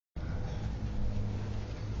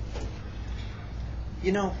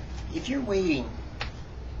You know, if you're waiting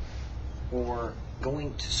or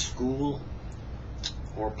going to school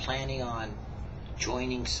or planning on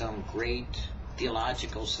joining some great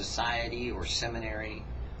theological society or seminary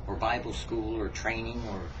or Bible school or training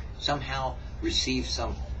or somehow receive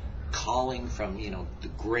some calling from, the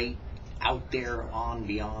great out there on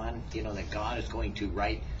beyond, that God is going to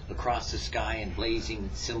write across the sky in blazing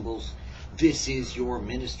symbols, this is your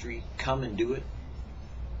ministry, come and do it.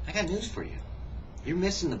 I got news for you. You're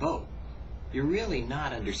missing the boat. You're really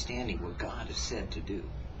not understanding what God has said to do.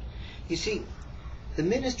 You see, the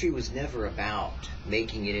ministry was never about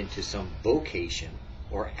making it into some vocation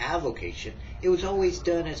or avocation. It was always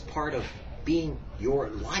done as part of being your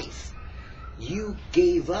life. You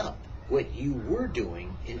gave up what you were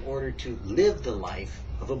doing in order to live the life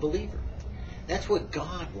of a believer. That's what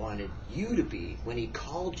God wanted you to be when He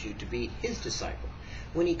called you to be His disciple,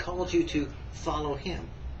 when He called you to follow Him.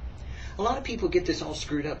 A lot of people get this all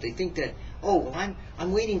screwed up. They think that,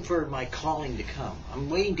 I'm waiting for my calling to come. I'm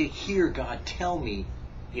waiting to hear God tell me,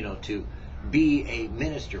 to be a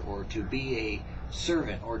minister or to be a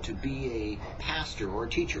servant or to be a pastor or a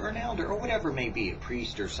teacher or an elder or whatever it may be, a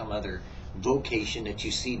priest or some other vocation that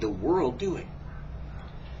you see the world doing.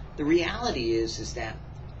 The reality is that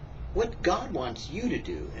what God wants you to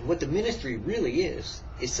do and what the ministry really is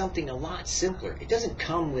something a lot simpler. It doesn't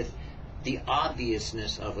come with the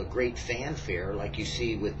obviousness of a great fanfare like you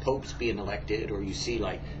see with popes being elected, or you see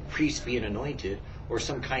like priests being anointed, or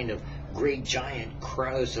some kind of great giant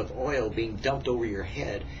cruse of oil being dumped over your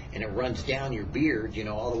head and it runs down your beard,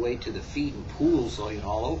 all the way to the feet and pools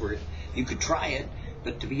all over it. You could try it,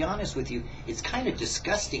 but to be honest with you, it's kind of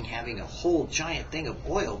disgusting having a whole giant thing of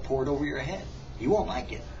oil poured over your head. You won't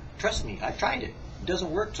like it. Trust me, I've tried it. It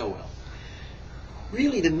doesn't work so well.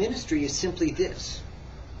 Really, the ministry is simply this.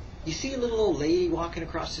 You see a little old lady walking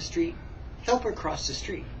across the street? Help her cross the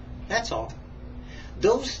street. That's all.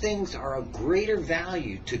 Those things are of greater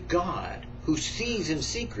value to God, who sees in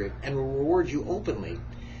secret and will reward you openly,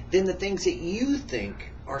 than the things that you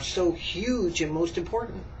think are so huge and most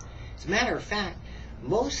important. As a matter of fact,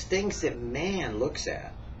 most things that man looks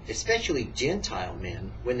at, especially Gentile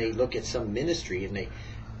men, when they look at some ministry and they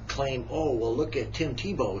claim, look at Tim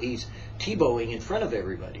Tebow. He's Tebowing in front of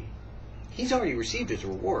everybody. He's already received his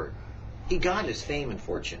reward. He got his fame and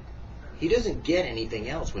fortune. He doesn't get anything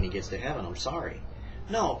else when he gets to heaven. I'm sorry.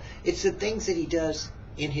 No, it's the things that he does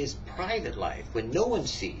in his private life, when no one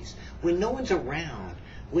sees, when no one's around,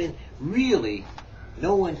 when really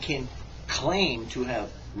no one can claim to have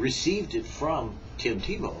received it from Tim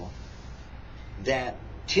Tebow, that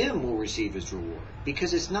Tim will receive his reward.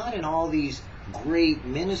 Because it's not in all these great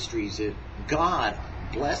ministries that God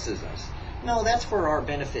blesses us. No, that's for our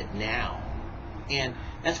benefit now. And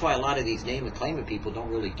that's why a lot of these name and claiming people don't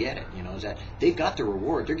really get it, is that they've got the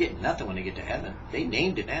reward. They're getting nothing when they get to heaven. They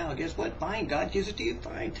named it now. Guess what? Fine, God gives it to you.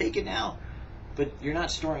 Fine, take it now. But you're not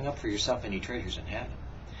storing up for yourself any treasures in heaven.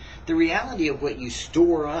 The reality of what you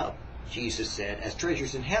store up, Jesus said, as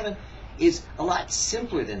treasures in heaven is a lot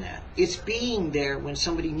simpler than that. It's being there when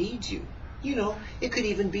somebody needs you. It could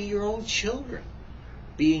even be your own children,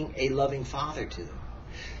 being a loving father to them.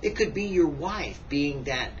 It could be your wife being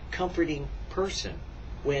that comforting person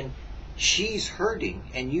when she's hurting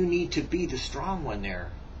and you need to be the strong one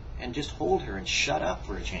there and just hold her and shut up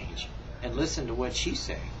for a change and listen to what she's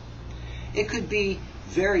saying. It could be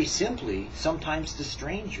very simply sometimes the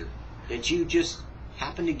stranger that you just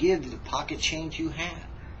happen to give the pocket change you have.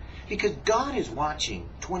 Because God is watching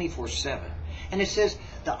 24/7. And it says,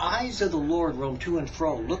 the eyes of the Lord roam to and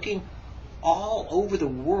fro, looking all over the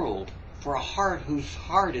world for a heart whose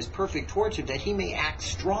heart is perfect towards Him, that He may act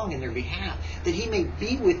strong in their behalf, that He may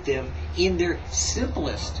be with them in their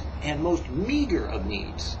simplest and most meager of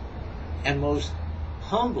needs, and most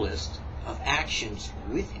humblest of actions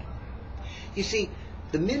with Him. You see,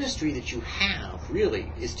 the ministry that you have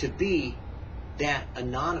really is to be that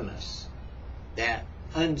anonymous, that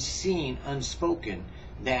unseen, unspoken,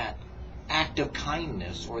 that act of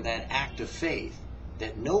kindness or that act of faith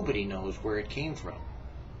that nobody knows where it came from.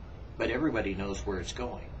 But everybody knows where it's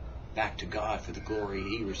going, back to God for the glory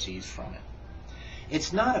He receives from it.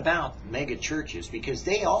 It's not about mega churches, because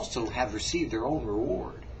they also have received their own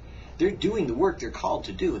reward. They're doing the work they're called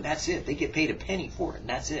to do, and that's it. They get paid a penny for it, and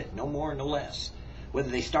that's it. No more, no less. Whether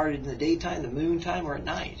they started in the daytime, the noontime, or at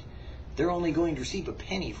night, they're only going to receive a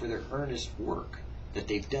penny for their earnest work that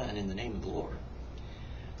they've done in the name of the Lord.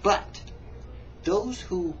 But those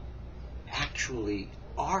who actually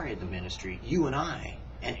are in the ministry, you and I,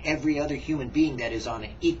 and every other human being that is on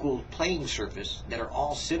an equal playing surface, that are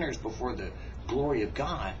all sinners before the glory of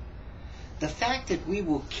God, The fact that we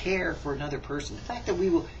will care for another person, the fact that we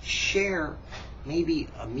will share maybe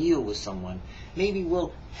a meal with someone, maybe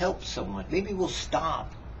we'll help someone, maybe we'll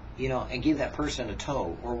stop, and give that person a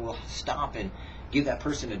tow, or we'll stop and give that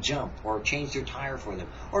person a jump, or change their tire for them,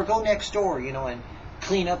 or go next door, and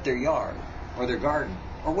clean up their yard or their garden,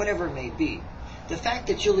 or whatever it may be. The fact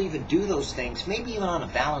that you'll even do those things, maybe even on a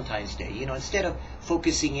Valentine's Day, instead of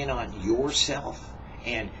focusing in on yourself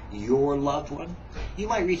and your loved one, you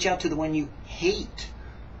might reach out to the one you hate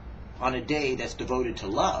on a day that's devoted to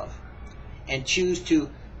love and choose to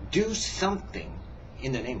do something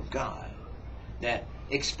in the name of God that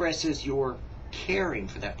expresses your caring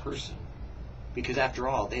for that person. Because after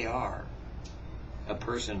all, they are a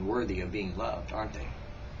person worthy of being loved, aren't they?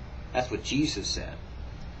 That's what Jesus said.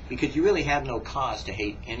 Because you really have no cause to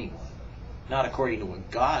hate anyone, not according to what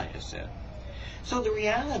God has said. So the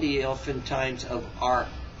reality oftentimes of our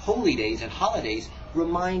holy days and holidays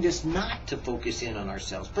remind us not to focus in on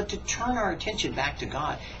ourselves, but to turn our attention back to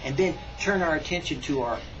God, and then turn our attention to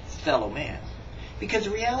our fellow man. Because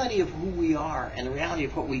the reality of who we are and the reality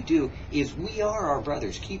of what we do is we are our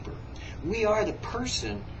brother's keeper. We are the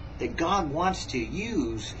person that God wants to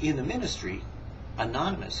use in the ministry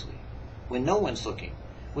anonymously, when no one's looking,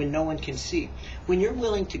 when no one can see. When you're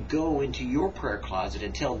willing to go into your prayer closet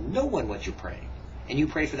and tell no one what you're praying, and you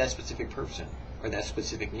pray for that specific person or that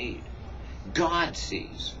specific need, God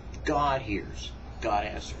sees, God hears, God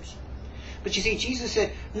answers. But you see, Jesus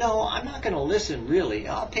said, no, I'm not going to listen really.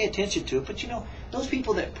 I'll pay attention to it. But those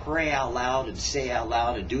people that pray out loud and say out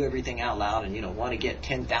loud and do everything out loud and, want to get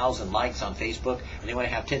 10,000 likes on Facebook, and they want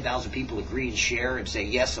to have 10,000 people agree and share and say,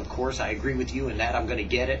 yes, of course, I agree with you and that I'm going to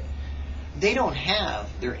get it. They don't have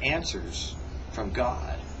their answers from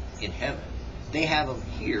God in heaven. They have them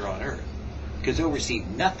here on earth, because they'll receive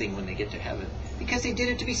nothing when they get to heaven, because they did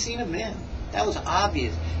it to be seen of men. That was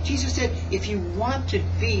obvious. Jesus said, if you want to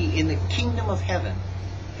be in the kingdom of heaven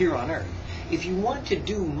here on earth, if you want to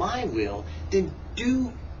do my will, then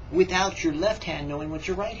do without your left hand knowing what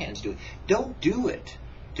your right hand's doing. Don't do it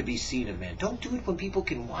to be seen of men. Don't do it when people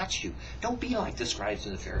can watch you. Don't be like the scribes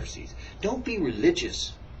and the Pharisees. Don't be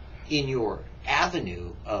religious in your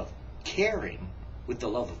avenue of caring with the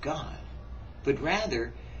love of God, but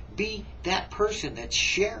rather be that person that's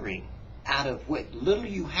sharing out of what little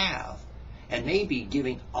you have, and maybe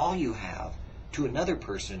giving all you have to another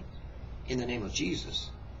person in the name of Jesus.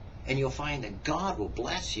 And you'll find that God will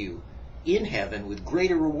bless you in heaven with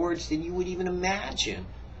greater rewards than you would even imagine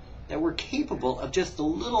that were capable of just the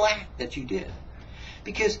little act that you did.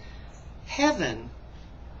 Because heaven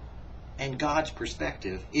and God's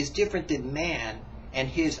perspective is different than man and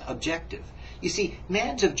his objective. You see,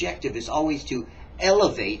 man's objective is always to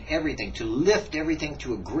elevate everything, to lift everything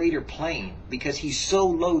to a greater plane, because he's so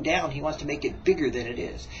low down, he wants to make it bigger than it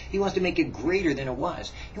is. He wants to make it greater than it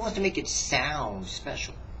was. He wants to make it sound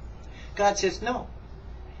special. God says, no.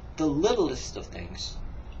 The littlest of things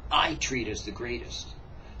I treat as the greatest.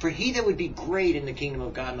 For he that would be great in the kingdom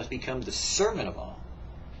of God must become the servant of all.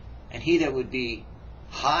 And he that would be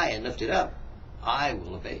high and lifted up, I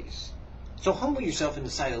will abase. So humble yourself in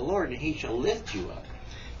the sight of the Lord, and he shall lift you up.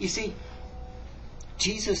 You see,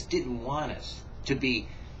 Jesus didn't want us to be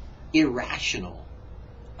irrational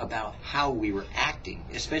about how we were acting,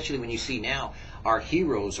 especially when you see now our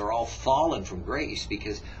heroes are all fallen from grace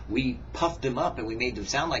because we puffed them up and we made them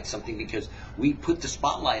sound like something because we put the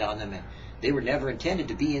spotlight on them, and they were never intended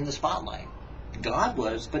to be in the spotlight. God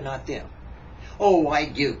was, but not them. Oh, I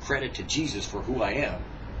give credit to Jesus for who I am.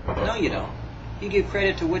 No, you don't. You give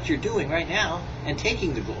credit to what you're doing right now and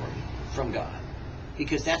taking the glory from God,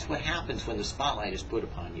 because that's what happens when the spotlight is put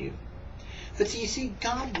upon you. But see, you see,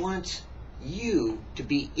 God wants you to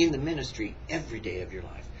be in the ministry every day of your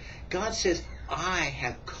life. God says, I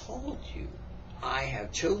have called you, I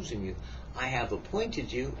have chosen you, I have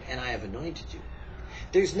appointed you, and I have anointed you.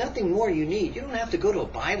 There's nothing more you need. You don't have to go to a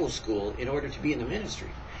Bible school in order to be in the ministry.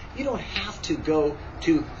 You don't have to go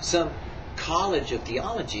to some college of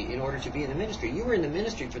theology in order to be in the ministry. You were in the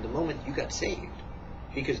ministry for the moment you got saved,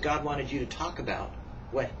 because God wanted you to talk about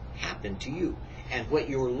what happened to you and what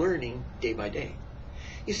you were learning day by day.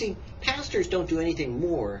 You see, pastors don't do anything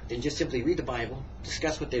more than just simply read the Bible,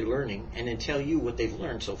 discuss what they're learning, and then tell you what they've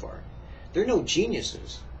learned so far. They're no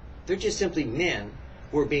geniuses. They're just simply men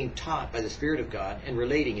who are being taught by the Spirit of God and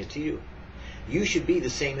relating it to you. You should be the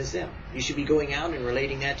same as them. You should be going out and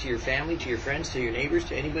relating that to your family, to your friends, to your neighbors,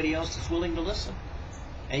 to anybody else that's willing to listen.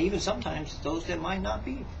 And even sometimes those that might not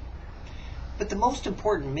be. But the most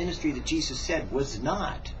important ministry that Jesus said was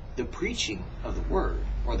not the preaching of the word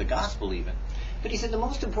or the gospel even. But he said the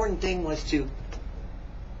most important thing was to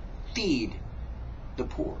feed the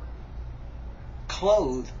poor.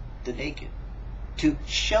 clothe the naked, to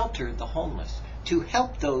shelter the homeless, to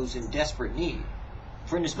help those in desperate need.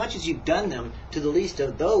 For inasmuch as you've done them to the least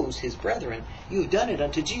of those, his brethren, you've done it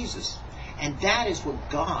unto Jesus. And that is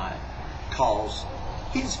what God calls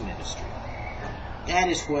his ministry. That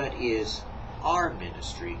is what is our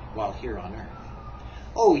ministry while here on earth.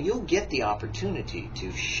 Oh, you'll get the opportunity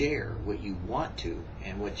to share what you want to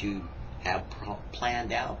and what you have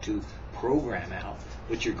planned out, to program out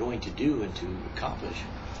what you're going to do and to accomplish.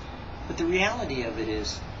 But the reality of it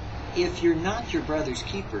is, if you're not your brother's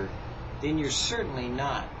keeper, then you're certainly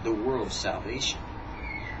not the world's salvation.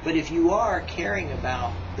 But if you are caring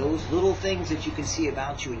about those little things that you can see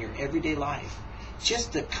about you in your everyday life,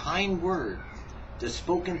 just the kind word, the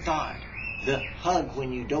spoken thought, the hug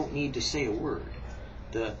when you don't need to say a word,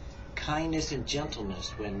 the kindness and gentleness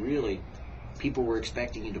when really people were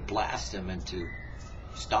expecting you to blast them and to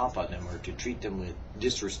stomp on them or to treat them with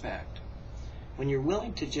disrespect. When you're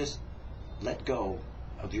willing to just let go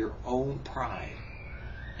of your own pride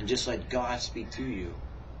and just let God speak through you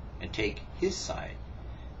and take his side,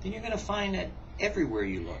 then you're going to find that everywhere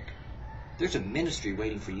you look, there's a ministry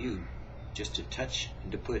waiting for you just to touch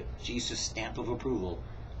and to put Jesus' stamp of approval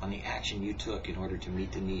on the action you took in order to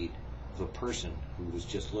meet the need of a person who was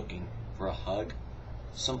just looking for a hug,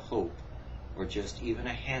 some hope, or just even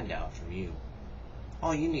a handout from you.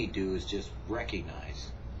 All you need to do is just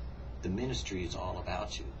recognize the ministry is all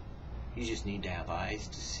about you. You just need to have eyes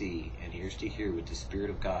to see and ears to hear what the Spirit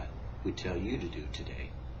of God would tell you to do today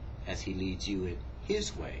as he leads you in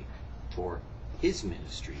his way for his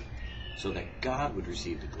ministry so that God would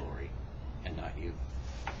receive the glory